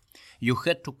slave, you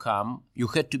had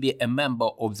to be a member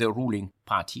of the ruling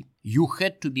party, you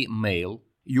had to be male,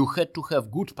 you had to have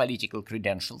good political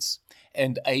credentials,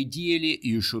 and ideally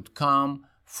you should come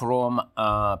from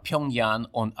Pyongyang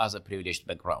on other privileged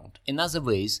background. In other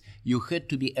ways, you had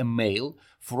to be a male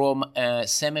from a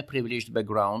semi-privileged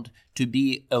background to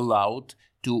be allowed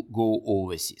to go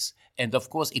overseas. And of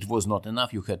course, it was not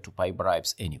enough. You had to pay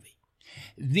bribes anyway.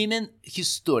 Women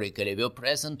historically were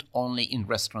present only in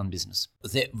restaurant business.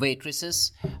 The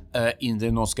waitresses in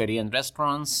the North Korean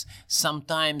restaurants,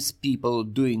 sometimes people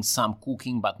doing some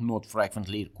cooking, but not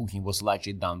frequently. Cooking was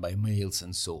largely done by males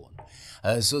and so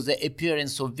on. So the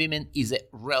appearance of women is a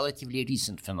relatively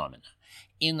recent phenomenon.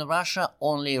 In Russia,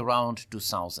 only around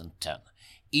 2010.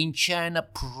 In China,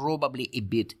 probably a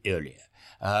bit earlier.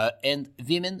 And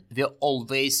women were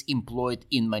always employed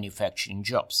in manufacturing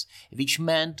jobs, which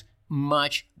meant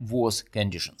much worse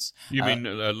conditions. You mean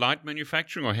light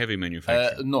manufacturing or heavy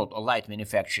manufacturing? Not light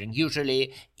manufacturing.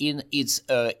 Usually in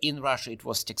Russia it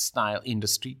was textile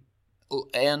industry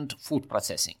and food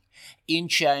processing. In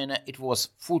China, it was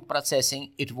food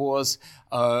processing, it was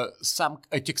some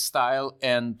textile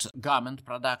and garment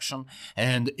production,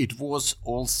 and it was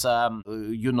also,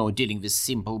 dealing with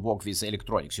simple work with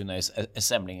electronics,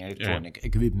 assembling electronic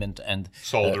equipment and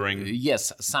soldering.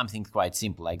 Yes, something quite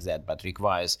simple like that, but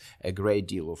requires a great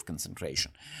deal of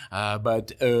concentration.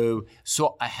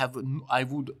 So I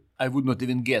would not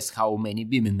even guess how many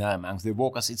women are among the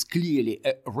workers. It's clearly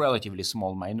a relatively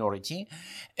small minority,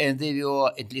 and they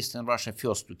were, at least in Russia,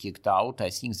 first to kicked out. I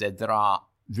think that there are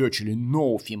virtually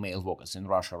no female workers in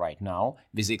Russia right now,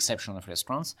 with the exception of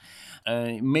restaurants.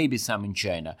 Maybe some in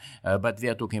China, but we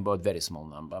are talking about very small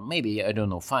number. Maybe,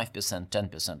 5%,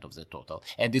 10% of the total.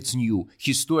 And it's new.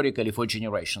 Historically, for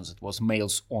generations, it was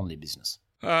males-only business.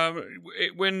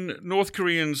 When North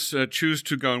Koreans choose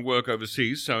to go and work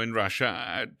overseas, so in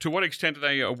Russia, to what extent are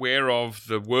they aware of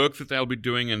the work that they'll be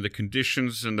doing and the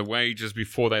conditions and the wages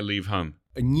before they leave home?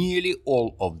 Nearly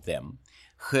all of them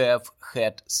have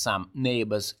had some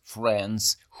neighbors,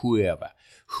 friends, whoever,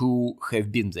 who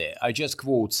have been there. I just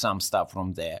quote some stuff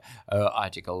from the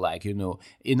article, like,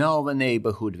 in our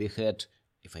neighborhood we had,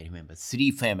 if I remember,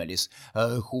 3 families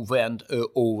who went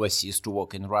overseas to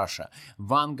work in Russia.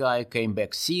 One guy came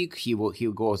back sick, he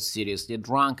got seriously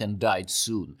drunk and died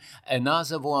soon.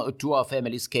 Another 2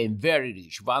 families came very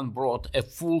rich. One brought a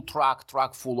full truck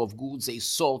full of goods. They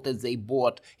sold it, they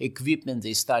bought equipment,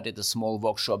 they started a small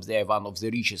workshop. They are one of the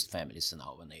richest families in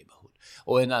our neighborhood.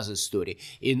 Or another story.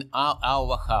 In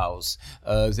our house,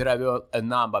 there were a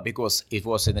number, because it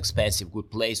was an expensive, good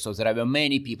place, so there were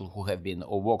many people who have been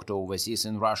or worked overseas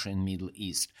in Russia and Middle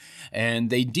East. And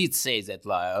they did say that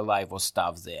life was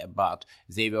tough there, but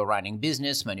they were running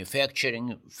business,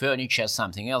 manufacturing, furniture,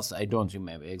 something else. I don't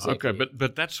remember exactly. Okay,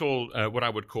 but that's all what I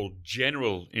would call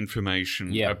general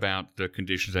information about the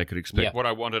conditions they could expect. Yeah. What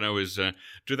I want to know is,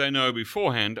 do they know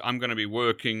beforehand, I'm going to be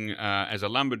working as a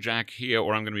lumberjack here,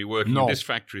 or I'm going to be working in this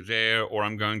factory there, or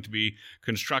I'm going to be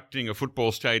constructing a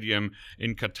football stadium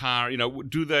in Qatar?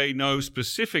 Do they know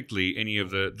specifically any of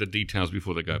the details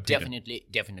before they go?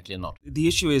 Definitely not. The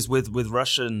issue is with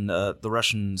Russian, the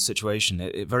Russian situation,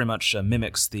 it very much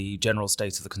mimics the general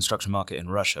state of the construction market in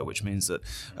Russia, which means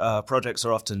that projects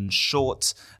are often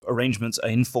short, arrangements are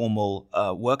informal,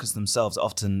 workers themselves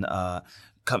often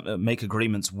make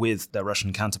agreements with their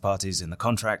Russian counterparties in the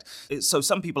contract. So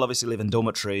some people obviously live in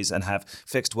dormitories and have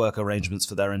fixed work arrangements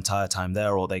for their entire time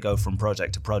there, or they go from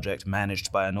project to project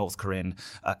managed by a North Korean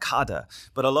cadre.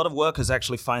 But a lot of workers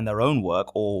actually find their own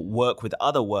work or work with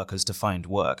other workers to find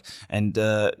work, and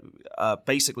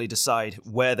basically decide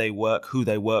where they work, who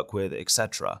they work with,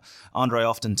 etc. Andrei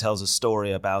often tells a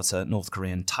story about a North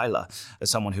Korean tiler,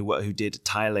 someone who did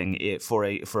tiling for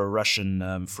a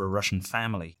Russian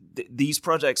family. These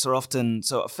projects are often,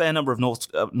 so a fair number of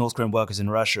North Korean workers in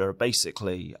Russia are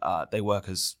basically, they work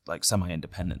as like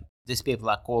semi-independent. These people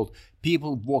are called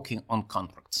people working on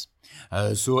contracts.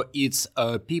 So it's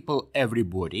people,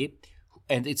 everybody,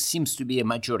 and it seems to be a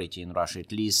majority in Russia,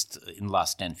 at least in the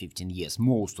last 10, 15 years,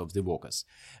 most of the workers.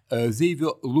 They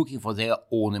were looking for their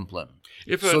own employment.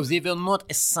 So they were not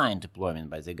assigned employment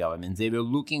by the government. They were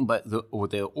looking for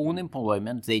their own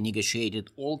employment. They negotiated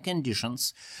all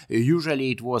conditions.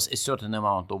 Usually it was a certain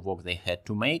amount of work they had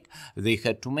to make,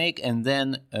 and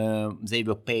then they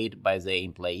were paid by their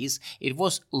employees. It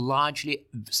was largely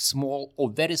small or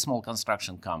very small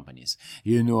construction companies.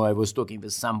 I was talking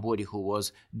with somebody who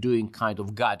was doing kind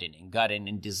of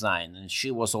gardening design, and she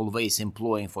was always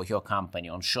employing for her company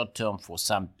on short term for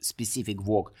some specific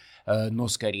work,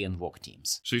 North Korean work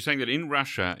teams. So you're saying that in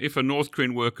Russia, if a North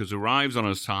Korean worker arrives on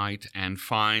a site and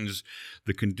finds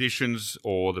the conditions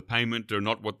or the payment are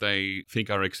not what they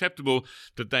think are acceptable,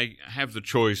 that they have the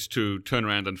choice to turn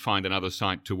around and find another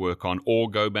site to work on, or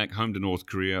go back home to North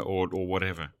Korea, or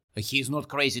whatever? He's not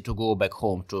crazy to go back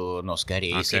home to North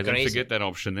Korea. Okay, then forget that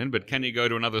option then. But can he go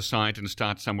to another site and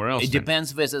start somewhere else? It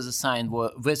depends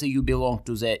whether you belong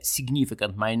to the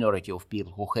significant minority of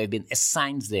people who have been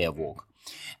assigned their work.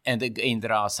 And again,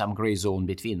 there are some gray zone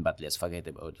between, but let's forget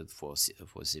about it for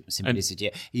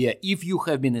simplicity. If you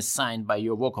have been assigned by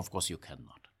your work, of course you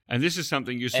cannot. And this is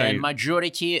something you say... And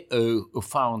majority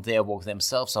found their work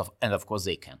themselves, and of course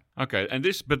they can. Okay, and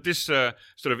this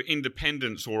sort of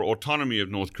independence or autonomy of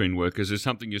North Korean workers is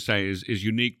something you say is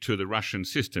unique to the Russian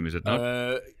system, is it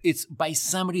not? It's, by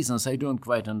some reasons I don't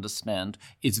quite understand,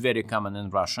 it's very common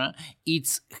in Russia.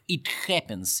 It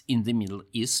happens in the Middle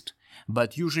East,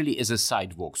 but usually as a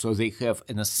side work. So they have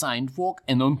an assigned work,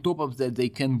 and on top of that they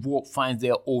can find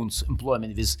their own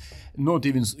employment with not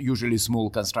even usually small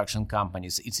construction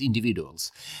companies. It's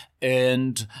individuals.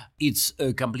 And it's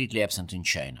completely absent in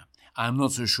China. I'm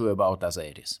not so sure about other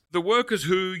areas. The workers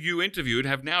who you interviewed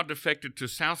have now defected to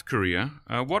South Korea.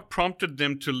 What prompted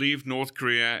them to leave North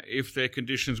Korea if their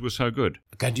conditions were so good?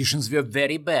 Conditions were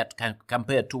very bad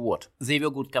compared to what? They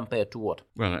were good compared to what?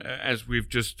 Well, as we've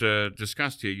just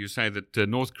discussed here, you say that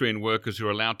North Korean workers who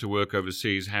are allowed to work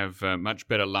overseas have much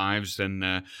better lives than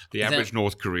the average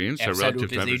North Koreans, so relative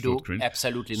to average North Koreans.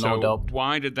 Absolutely, no doubt. So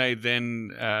why did they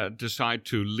then decide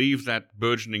to leave that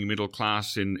burgeoning middle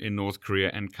class in North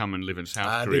Korea and come and live in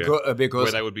South Korea, because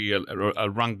where they would be a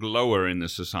rung lower in the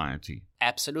society?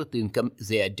 Absolutely,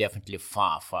 they are definitely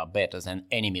far, far better than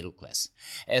any middle class.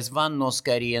 As one North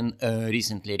Korean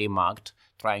recently remarked,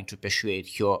 trying to persuade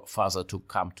her father to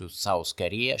come to South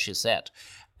Korea, she said,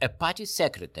 "A party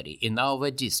secretary in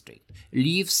our district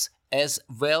lives as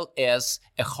well as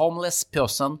a homeless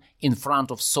person in front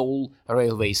of Seoul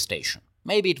railway station."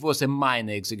 Maybe it was a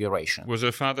minor exaggeration. Was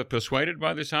her father persuaded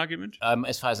by this argument?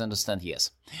 As far as I understand,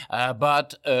 yes.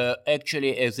 But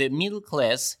actually, the middle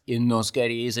class in North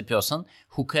Korea is a person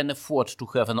who can afford to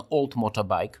have an old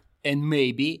motorbike and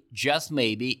maybe, just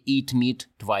maybe, eat meat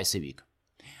twice a week.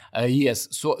 Yes,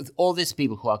 so all these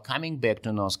people who are coming back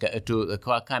to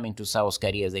who are coming to South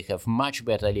Korea, they have much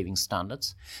better living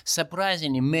standards.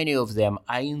 Surprisingly, many of them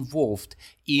are involved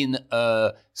in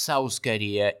South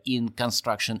Korea in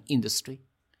construction industry,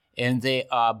 and they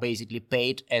are basically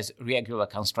paid as regular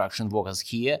construction workers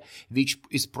here, which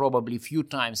is probably a few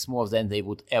times more than they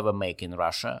would ever make in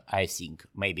Russia. I think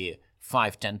maybe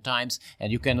 5-10 times,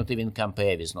 and you cannot even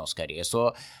compare with North Korea.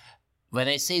 So when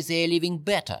I say they are living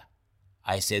better,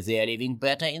 I say they are living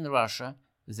better in Russia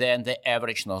than the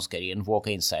average North Korean worker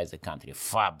inside the country.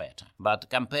 Far better. But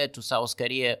compared to South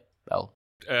Korea, well...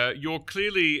 You're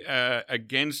clearly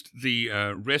against the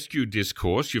rescue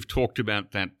discourse. You've talked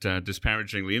about that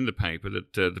disparagingly in the paper,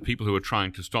 that the people who are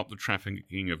trying to stop the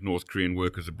trafficking of North Korean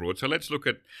workers abroad. So let's look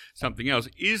at something else.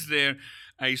 Is there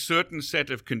a certain set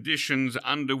of conditions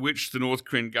under which the North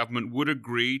Korean government would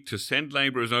agree to send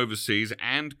laborers overseas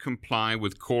and comply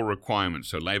with core requirements?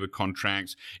 So labor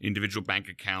contracts, individual bank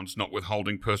accounts, not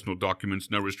withholding personal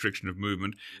documents, no restriction of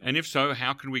movement. And if so,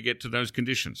 how can we get to those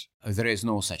conditions? There is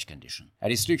no such condition. A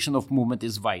restriction of movement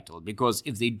is vital, because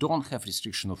if they don't have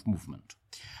restriction of movement,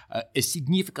 a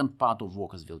significant part of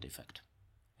workers will defect,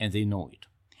 and they know it.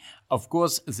 Of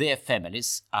course, their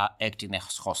families are acting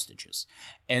as hostages.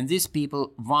 And these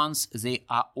people, once they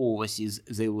are overseas,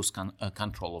 they lose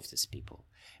control of these people.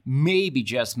 Maybe,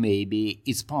 just maybe,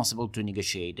 it's possible to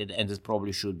negotiate it, and it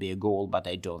probably should be a goal, but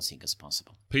I don't think it's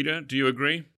possible. Peter, do you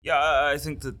agree? Yeah, I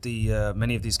think that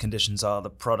many of these conditions are the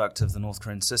product of the North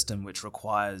Korean system, which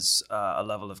requires a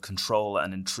level of control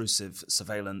and intrusive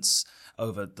surveillance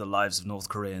over the lives of North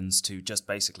Koreans to just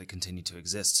basically continue to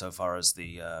exist so far as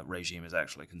the regime is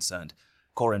actually concerned.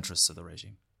 Core interests of the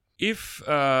regime. If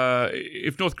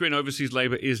North Korean overseas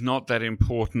labor is not that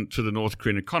important to the North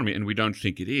Korean economy, and we don't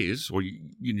think it is, or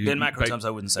in macro terms,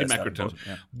 I wouldn't say it's that important.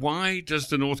 Yeah. Why does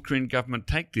the North Korean government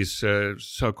take this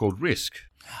so-called risk?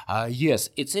 Yes,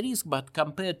 it's a risk, but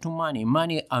compared to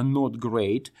money are not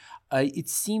great. It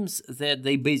seems that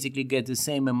they basically get the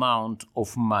same amount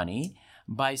of money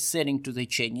by selling to the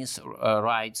Chinese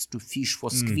rights to fish for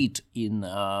squid in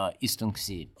Eastern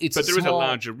Sea. But there is a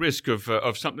larger risk of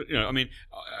something.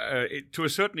 To a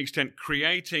certain extent,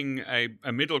 creating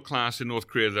a middle class in North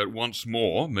Korea that wants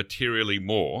more, materially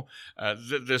more.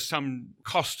 There's some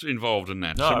cost involved in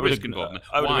that, some risk involved in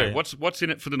that. Why? What's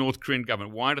in it for the North Korean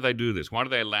government? Why do they do this? Why do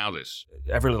they allow this?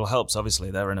 Every little helps.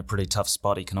 Obviously, they're in a pretty tough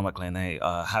spot economically, and they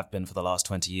have been for the last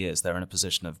 20 years. They're in a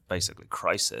position of basically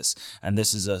crisis, and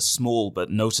this is a small but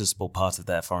noticeable part of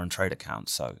their foreign trade account.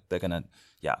 So they're going to,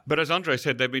 yeah. But as Andrei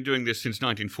said, they've been doing this since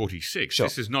 1946. Sure.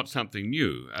 This is not something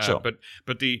new. Sure. But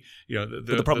the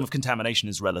problem of contamination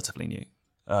is relatively new.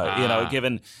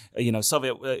 Given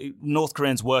North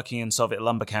Koreans working in Soviet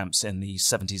lumber camps in the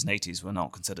 70s and 80s were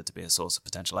not considered to be a source of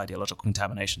potential ideological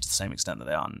contamination to the same extent that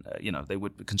they are.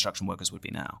 Construction workers would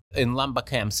be now. In lumber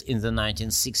camps in the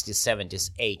 1960s,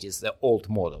 70s, 80s, the old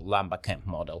model, lumber camp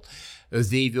model,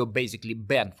 they were basically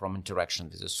banned from interaction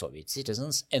with the Soviet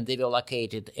citizens, and they were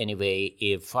located anyway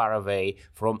far away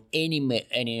from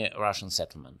any Russian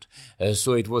settlement.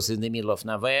 So it was in the middle of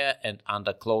nowhere and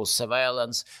under close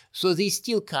surveillance. So they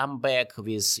still come back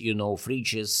with,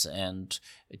 fridges and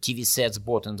TV sets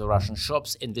bought in the Russian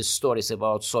shops, and with stories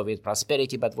about Soviet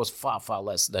prosperity, but was far, far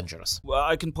less dangerous. Well,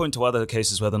 I can point to other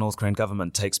cases where the North Korean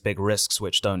government takes big risks,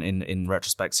 which don't, in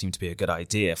retrospect, seem to be a good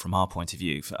idea from our point of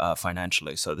view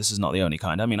financially. So this is not the only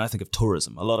kind. I mean, I think of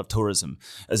tourism, a lot of tourism,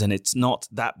 as in it's not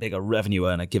that big a revenue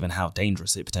earner given how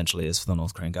dangerous it potentially is for the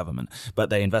North Korean government. But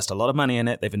they invest a lot of money in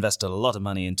it. They've invested a lot of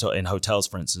money in hotels,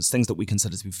 for instance, things that we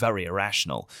consider to be very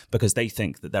irrational because they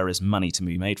think that there is money to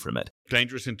be made from it.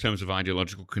 Dangerous in terms of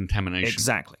ideological contamination.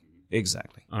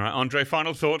 Exactly. All right, Andre,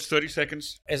 final thoughts, 30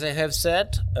 seconds. As I have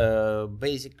said,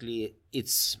 basically,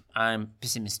 I'm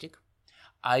pessimistic.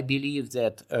 I believe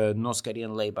that North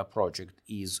Korean labor project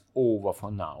is over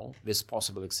for now, with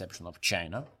possible exception of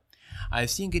China. I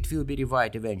think it will be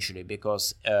revived eventually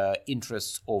because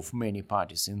interests of many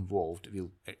parties involved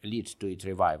will lead to its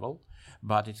revival,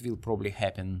 but it will probably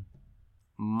happen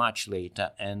much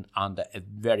later and under a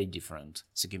very different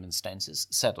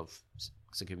set of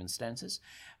circumstances.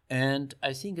 And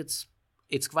I think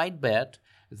it's quite bad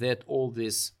that all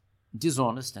this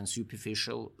dishonest and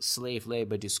superficial slave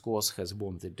labor discourse has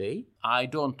won the day.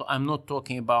 I'm not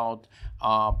talking about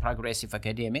progressive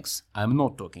academics. I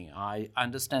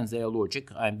understand their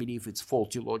logic. I believe it's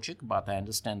faulty logic, but I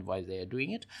understand why they are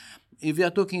doing it. If we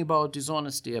are talking about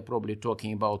dishonesty, I'm probably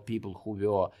talking about people who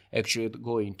were actually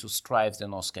going to strive the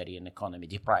North Korean economy,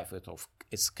 deprive it of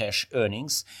its cash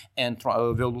earnings, and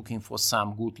were looking for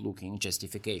some good-looking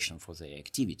justification for their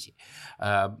activity.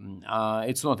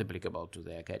 It's not applicable to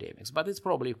the academics, but it's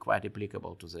probably quite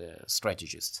applicable to the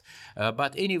strategists.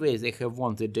 But anyway, they have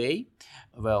won the day.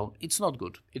 Well, it's not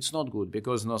good. It's not good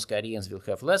because North Koreans will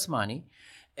have less money,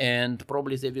 and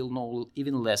probably they will know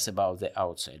even less about the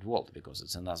outside world because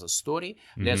it's another story.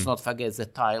 Mm-hmm. Let's not forget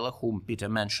that Tyler, whom Peter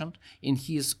mentioned, in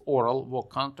his oral work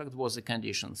contract was the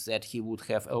conditions that he would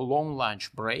have a long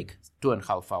lunch break,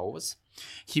 2.5 hours.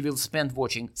 He will spend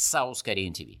watching South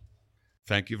Korean TV.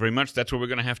 Thank you very much. That's where we're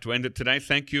going to have to end it today.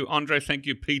 Thank you, Andre. Thank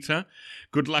you, Peter.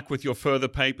 Good luck with your further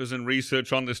papers and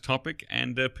research on this topic.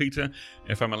 And Peter,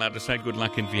 if I'm allowed to say, good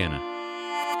luck in Vienna.